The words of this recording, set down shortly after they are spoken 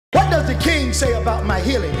What does the king say about my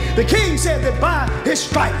healing? The king said that by his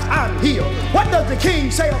stripes I'm healed. What does the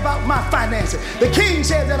king say about my finances? The king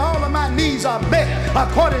said that all of my needs are met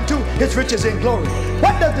according to his riches in glory.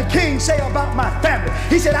 What does the king say about my family?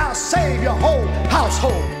 He said, I'll save your whole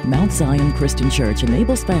household. Mount Zion Christian Church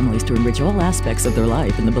enables families to enrich all aspects of their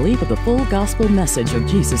life in the belief of the full gospel message of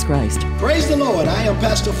Jesus Christ. Praise the Lord. I am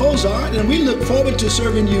Pastor Fozard, and we look forward to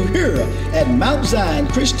serving you here at Mount Zion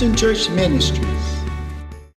Christian Church Ministries.